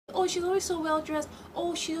she's always so well dressed.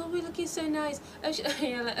 Oh, she's always looking so nice.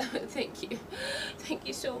 Yeah, like, thank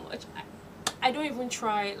you so much. I don't even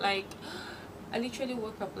try. Like, I literally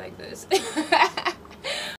woke up like this.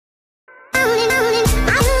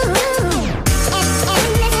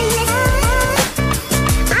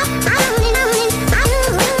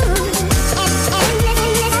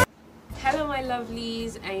 Hello my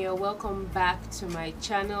lovelies, and you're welcome back to my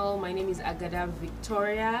channel. My name is Agada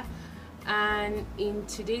Victoria, and in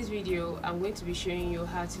today's video I'm going to be showing you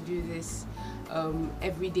how to do this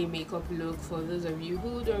everyday makeup look for those of you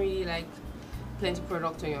who don't really like plenty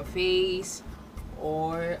product on your face,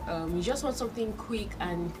 or you just want something quick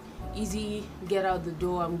and easy, get out the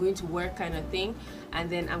door, I'm going to work kind of thing. And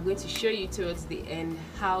then I'm going to show you towards the end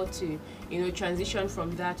how to, you know, transition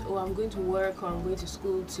from that, oh I'm going to work or I'm going to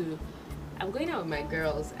school, to I'm going out with my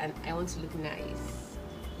girls and I want to look nice.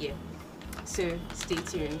 Yeah, so stay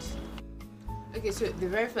tuned. Okay, so the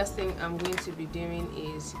very first thing I'm going to be doing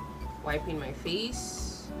is wiping my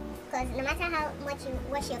face. Because no matter how much you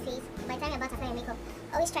wash your face, by the time you're about to apply your makeup,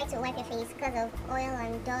 always try to wipe your face because of oil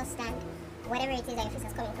and dust and whatever it is that your face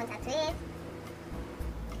has come in contact with.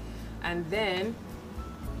 And then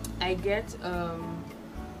I get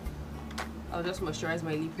I'll just moisturize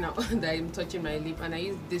my lip now that I'm touching my lip, and I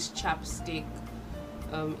use this chapstick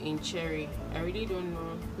in Cherry. I really don't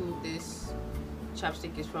know who this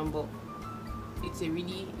chapstick is from, but it's a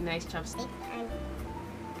really nice chapstick. And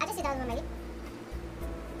I just sit down on my lip.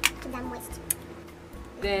 Keep that moist.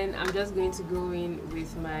 Then I'm just going to go in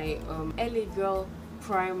with my LA Girl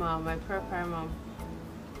primer, my pearl primer.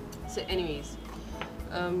 So anyways,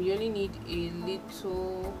 you only need a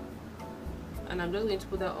little, and I'm just going to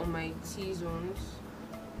put that on my T-zones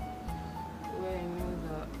where I know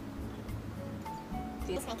that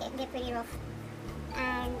this might get pretty rough,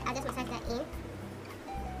 and I'll just massage that in.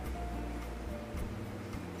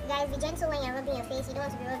 Guys, be gentle when you're rubbing your face. You don't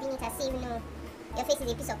want to be rubbing it as if, you know, your face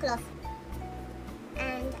is a piece of cloth.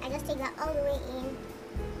 And I just take that all the way in.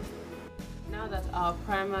 Now that our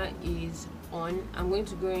primer is on, I'm going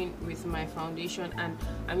to go in with my foundation, and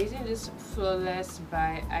I'm using this Flawless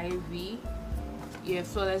by Ivy. Yeah,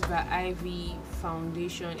 Flawless by Ivy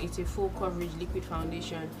foundation. It's a full coverage liquid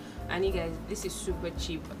foundation, and you guys, this is super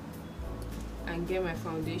cheap. And get my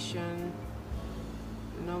foundation,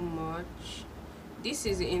 not much. This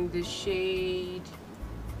is in the shade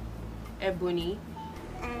Ebony,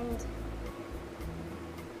 and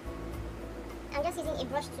I'm just using a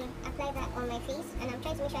brush to apply that on my face, and I'm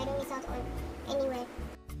trying to make sure I don't miss out on anywhere.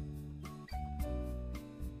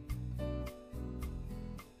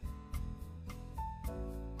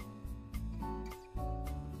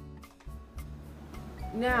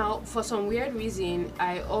 Now, for some weird reason,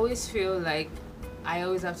 I always feel like I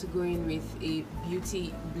always have to go in with a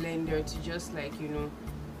beauty blender to just, like, you know,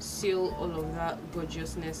 seal all of that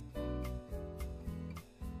gorgeousness.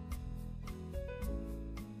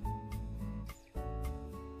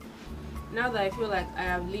 Now that I feel like I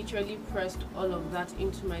have literally pressed all of that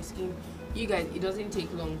into my skin, you guys, it doesn't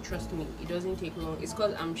take long, trust me, it doesn't take long. It's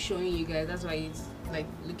because I'm showing you guys, that's why it's like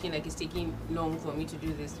looking like it's taking long for me to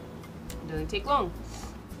do this. It doesn't take long.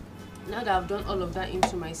 Now that I've done all of that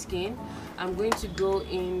into my skin, I'm going to go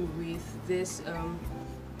in with this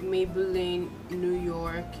Maybelline New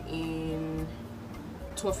York in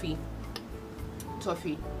Toffee.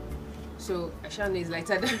 So Ashana is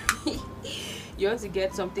lighter than me. You want to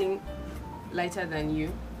get something lighter than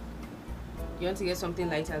you. You want to get something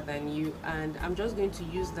lighter than you, and I'm just going to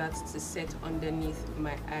use that to set underneath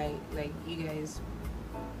my eye. Like, you guys,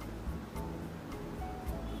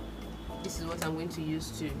 this is what I'm going to use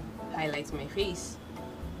to highlight my face,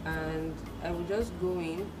 and I will just go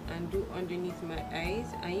in and do underneath my eyes,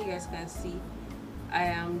 and you guys can see I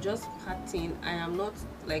am just patting. I am not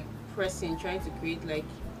like pressing, trying to create like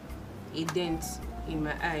a dent in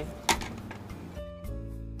my eye.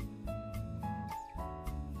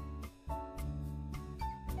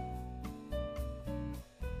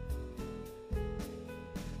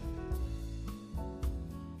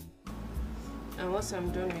 And once I'm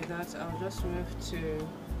done with that, I'll just move to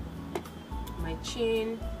my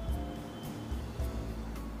chin.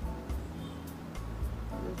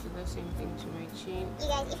 Do the same thing to my chin. You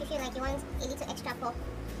guys, if you feel like you want a little extra pop,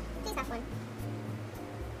 please have fun.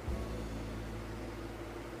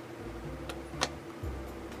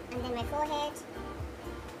 And then my forehead.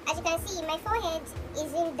 As you can see, my forehead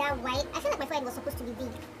isn't that wide. I feel like my forehead was supposed to be big,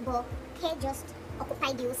 but hair just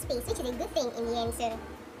occupied the whole space, which is a good thing in the end. So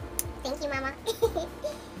thank you, mama.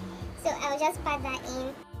 So I'll just pat that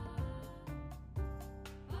in.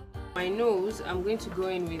 My nose, I'm going to go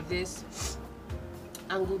in with this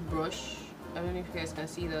angled brush. I don't know if you guys can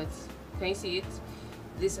see that. Can you see it?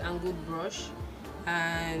 This angled brush,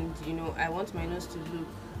 and you know, I want my nose to look,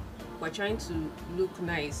 we're trying to look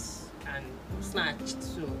nice and snatched,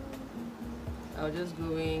 so I'll just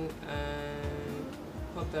go in and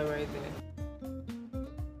pop that right there.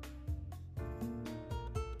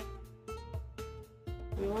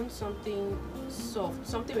 We want something soft,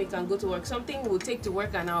 something we can go to work, something we'll take to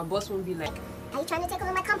work and our boss won't be like, are you trying to take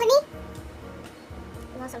over my company?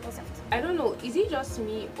 We want something soft. I don't know, is it just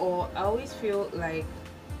me, or I always feel like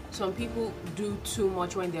some people do too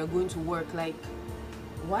much when they're going to work. Like,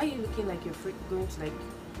 why are you looking like you're going to like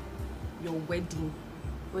your wedding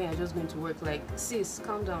when you're just going to work? Like, sis,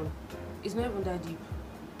 calm down. It's not even that deep.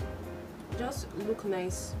 Just look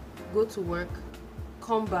nice, go to work,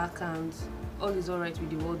 come back, and all is alright with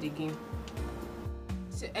the world again.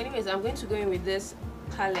 So anyways, I'm going to go in with this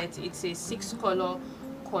palette. It's a 6-color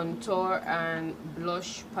contour and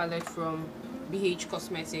blush palette from BH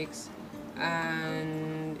Cosmetics,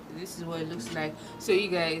 and this is what it looks like. So you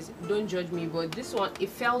guys, don't judge me, but this one, it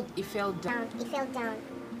fell down. It fell down.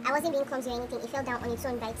 I wasn't being clumsy or anything. It fell down on its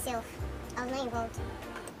own by itself. I was not involved.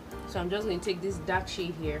 So I'm just going to take this dark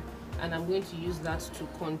shade here, and I'm going to use that to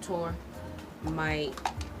contour my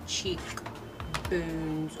cheek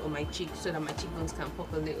bones, or my cheek, so that my cheekbones can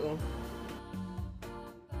pop a little.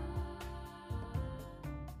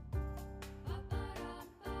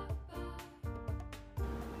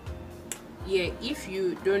 Yeah, if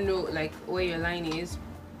you don't know like where your line is,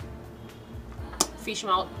 fish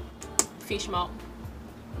mouth,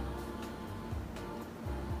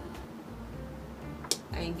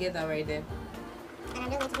 and you get that right there.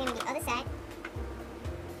 And I'm just going to go on the other side.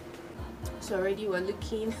 So already we're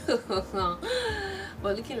looking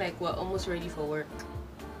we're looking like we're almost ready for work.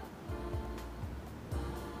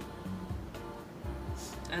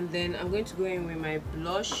 And then I'm going to go in with my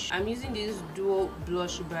blush. I'm using this duo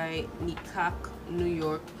blush by Nikak New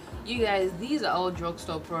York. You guys, these are all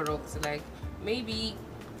drugstore products. Like, maybe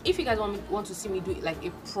if you guys want to see me do like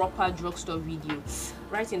a proper drugstore video,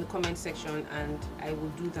 write in the comment section and I will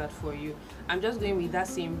do that for you. I'm just going with that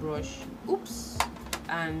same brush, oops,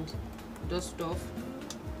 and dust off.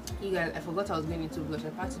 You guys, I forgot I was going into blush. I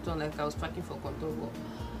passed it on like I was packing for contour, but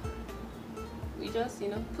we just, you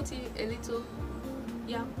know, put it a little,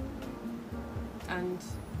 yeah, and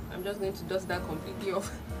I'm just going to dust that completely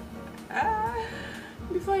off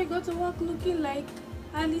before you go to work looking like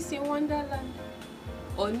Alice in Wonderland.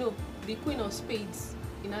 Or no, the Queen of Spades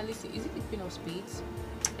in Alice. Is it the Queen of Spades?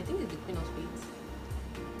 I think it's the Queen of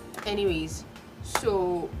Spades. Anyways,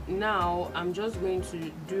 so now I'm just going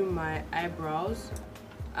to do my eyebrows,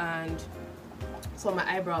 and for my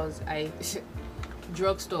eyebrows I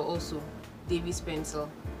drugstore also Davis pencil,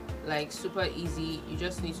 like super easy. You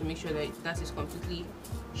just need to make sure that that is completely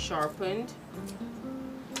sharpened,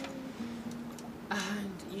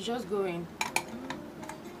 and you just go in.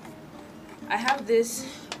 I have this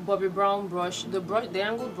Bobbi Brown brush. The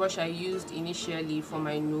angled brush I used initially for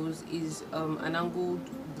my nose is an angled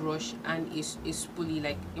brush, and is spoolie,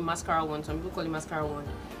 like a mascara one. Some people call it mascara one.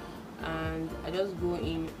 And I just go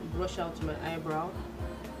in, brush out my eyebrow.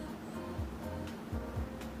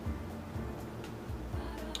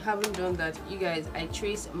 Having done that, you guys, I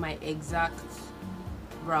trace my exact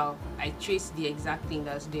brow. I trace the exact thing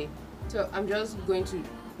that's there. So I'm just going to,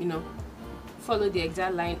 you know, follow the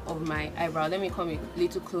exact line of my eyebrow. Let me come a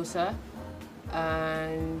little closer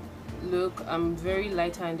and look. I'm very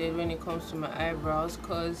light-handed when it comes to my eyebrows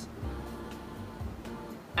because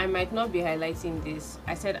I might not be highlighting this.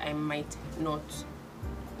 I said I might not.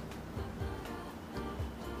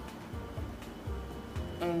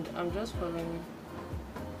 And I'm just following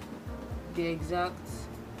the exact,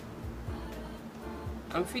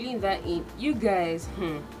 I'm feeling that in. You guys,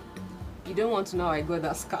 you don't want to know how I got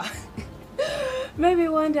that scar. Maybe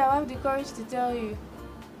one day I'll have the courage to tell you.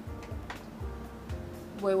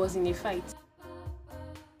 But it was in a fight.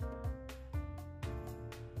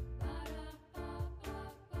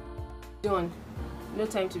 Done. No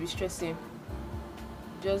time to be stressing.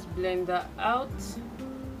 Just blend that out.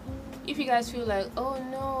 If you guys feel like, oh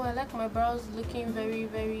no, I like my brows looking very,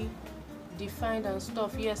 very defined and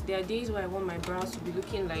stuff, yes, there are days where I want my brows to be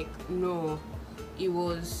looking like, no, it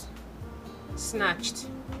was snatched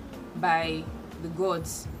by the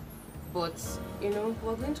gods. But you know,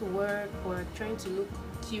 we're going to work, we're trying to look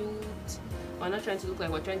cute, we're not trying to look like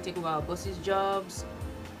we're trying to take over our boss's jobs.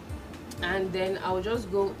 And then I'll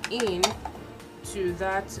just go in to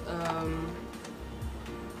that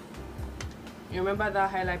you remember that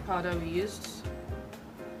highlight powder we used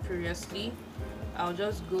previously? I'll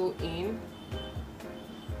just go in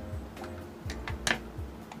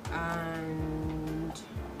and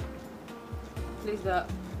place that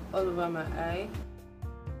all over my eye.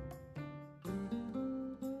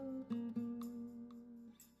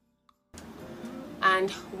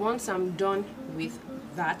 And once I'm done with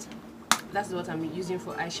that, that's what I'm using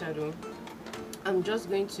for eyeshadow. I'm just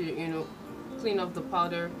going to, you know, clean off the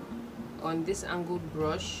powder on this angled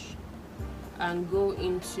brush and go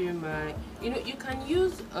into my, you know, you can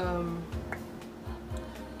use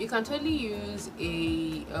you can totally use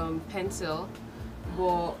a pencil,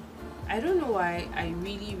 but I don't know why I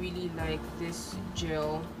really like this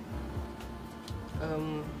gel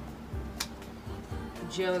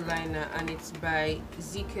liner, and it's by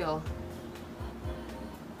Xoxo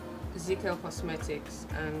Cosmetics.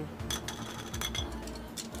 And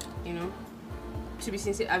you know, to be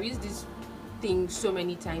sincere, I've used this thing so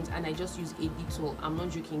many times and I just use a little. I'm not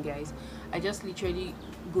joking, guys. I just literally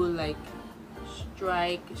go like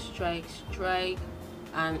strike,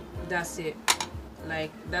 and that's it.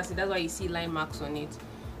 Like that's it. That's why you see line marks on it.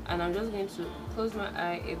 And I'm just going to close my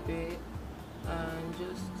eye a bit and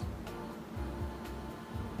just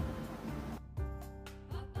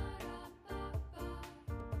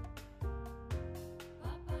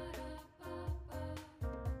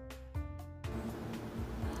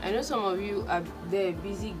I know some of you are there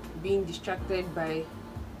busy being distracted by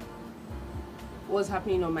what's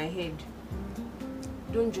happening on my head.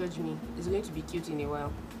 Don't judge me. It's going to be cute in a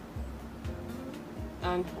while.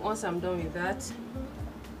 And once I'm done with that,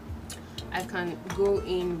 I can go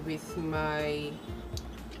in with my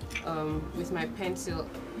pencil.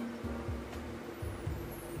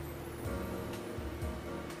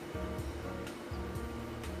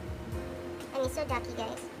 And it's so darky,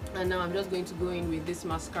 guys. And now I'm just going to go in with this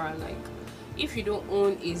mascara. Like, if you don't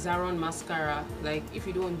own a Zaron mascara, like if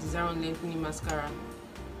you don't own the Zaron lengthening mascara,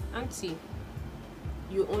 auntie,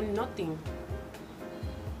 you own nothing.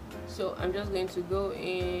 So I'm just going to go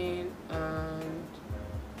in and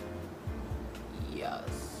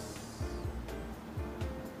yes.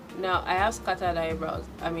 Now I have scattered eyebrows,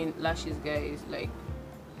 I mean lashes, guys. Like,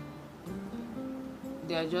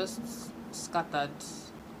 they are just scattered.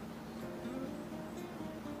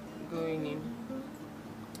 Going in,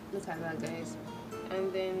 look at that, guys.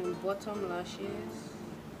 And then bottom lashes,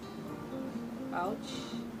 ouch.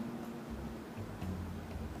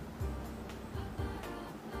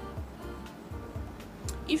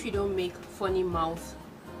 If you don't make funny mouth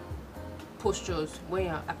postures when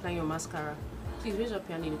you're applying your mascara, please raise up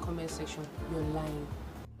your hand in the comment section. You're lying.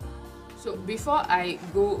 So before I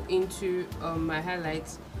go into my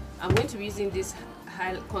highlights, I'm going to be using this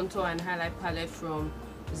contour and highlight palette from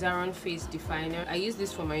Zaron Face Definer. I use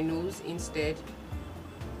this for my nose instead,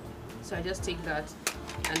 so I just take that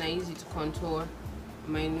and I use it to contour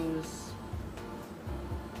my nose.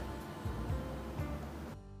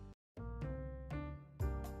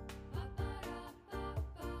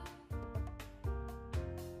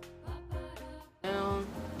 Down,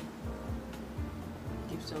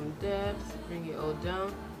 give some depth, bring it all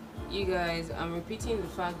down. You guys, I'm repeating the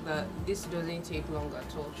fact that this doesn't take long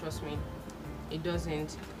at all, trust me. It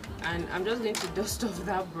doesn't. And I'm just going to dust off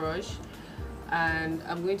that brush and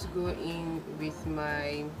I'm going to go in with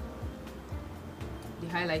the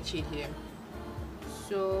highlight shade here.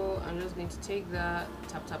 So I'm just going to take that,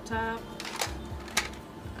 tap,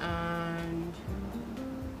 and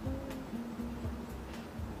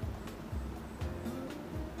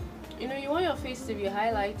you know, you want your face to be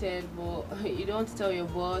highlighted, but you don't want to tell your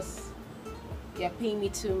boss you're paying me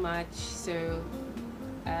too much, so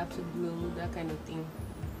I have to glow, that kind of thing.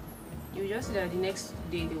 You just see that the next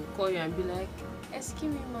day they will call you and be like,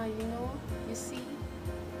 excuse me ma, you know, you see,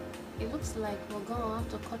 it looks like we're gonna have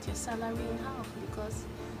to cut your salary in half because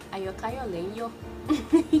ayokayo.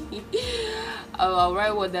 I'll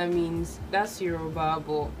write what that means. That's Yoruba,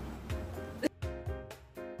 but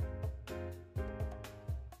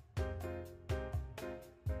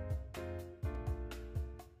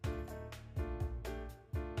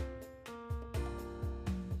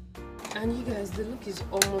and you guys, the look is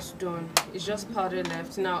almost done. It's just powder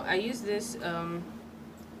left. Now I use this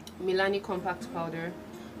Milani compact powder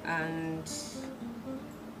and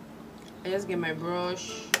I just get my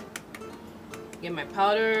brush, get my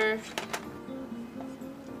powder,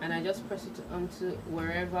 and I just press it onto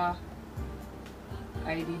wherever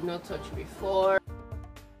I did not touch before.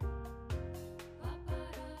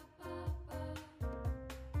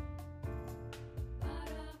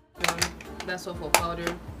 That's all for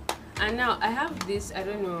powder. And now I have this, I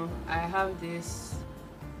don't know, I have this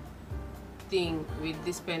thing with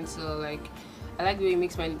this pencil. Like, I like the way it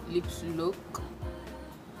makes my lips look,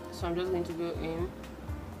 so I'm just going to go in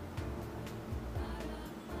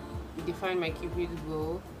define my cupid's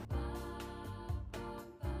bow.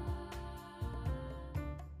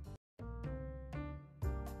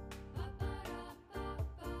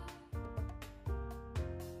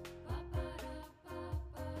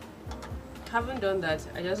 Haven't done that,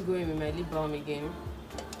 I just go in with my lip balm again.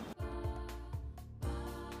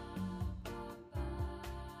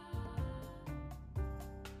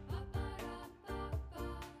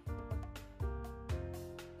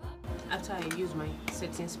 After I use my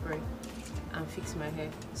setting spray and fix my hair.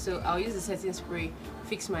 So I'll use the setting spray,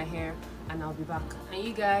 fix my hair, and I'll be back. And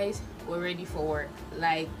you guys, we're ready for work.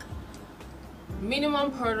 Like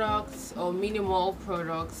minimum products or minimal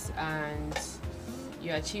products, and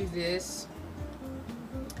you achieve this.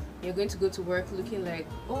 You're going to go to work looking like,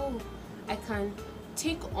 oh, I can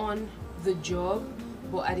take on the job,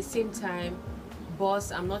 but at the same time,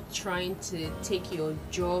 boss, I'm not trying to take your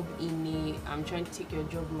job I'm trying to take your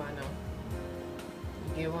job manner.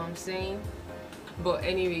 You get what I'm saying? But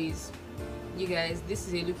anyways, you guys, this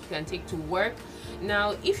is a look you can take to work.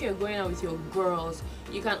 Now, if you're going out with your girls,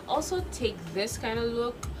 you can also take this kind of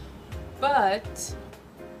look, but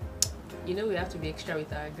you know we have to be extra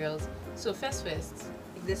with our girls. So first,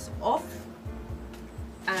 take this off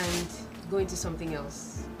and go into something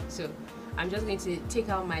else. So I'm just going to take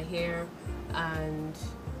out my hair and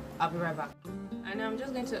I'll be right back. And I'm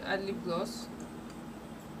just going to add lip gloss.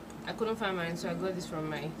 I couldn't find mine, so I got this from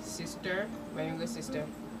my sister, my younger sister.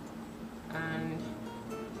 And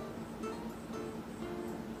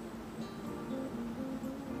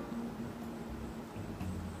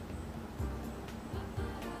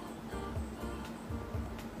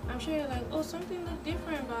I'm sure you're like, oh, something looked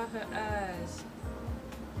different about her eyes.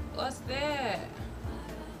 What's that?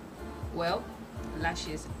 Well,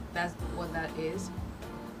 lashes. That's what that is.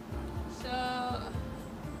 So,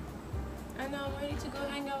 and now I'm ready to go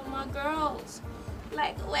hang out with my girls.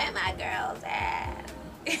 Like, where my girls at?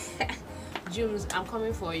 Jumes, I'm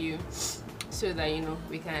coming for you so that, you know,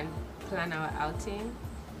 we can plan our outing,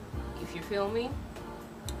 if you feel me.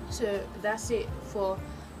 So that's it for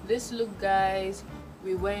this look, guys.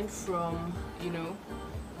 We went from, you know,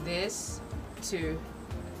 this to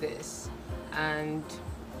this, and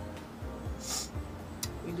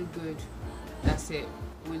we look good. That's it.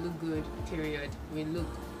 We look good, period. We look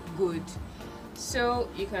good. So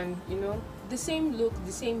you can, you know, the same look,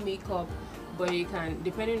 the same makeup, but you can,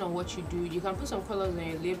 depending on what you do, you can put some colors on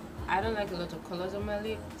your lip. I don't like a lot of colors on my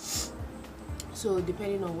lip, so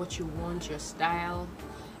depending on what you want, your style.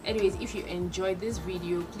 Anyways, if you enjoyed this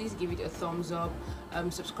video, please give it a thumbs up.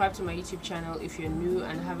 Subscribe to my YouTube channel if you're new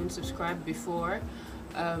and haven't subscribed before.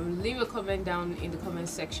 Leave a comment down in the comment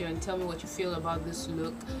section. Tell me what you feel about this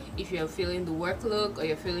look. If you're feeling the work look or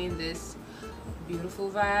you're feeling this beautiful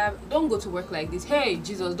vibe, don't go to work like this. Hey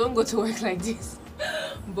Jesus, don't go to work like this.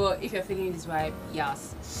 But if you're feeling this vibe,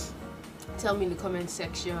 yes, tell me in the comment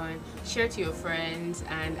section, share to your friends,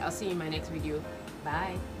 and I'll see you in my next video.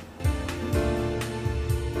 Bye.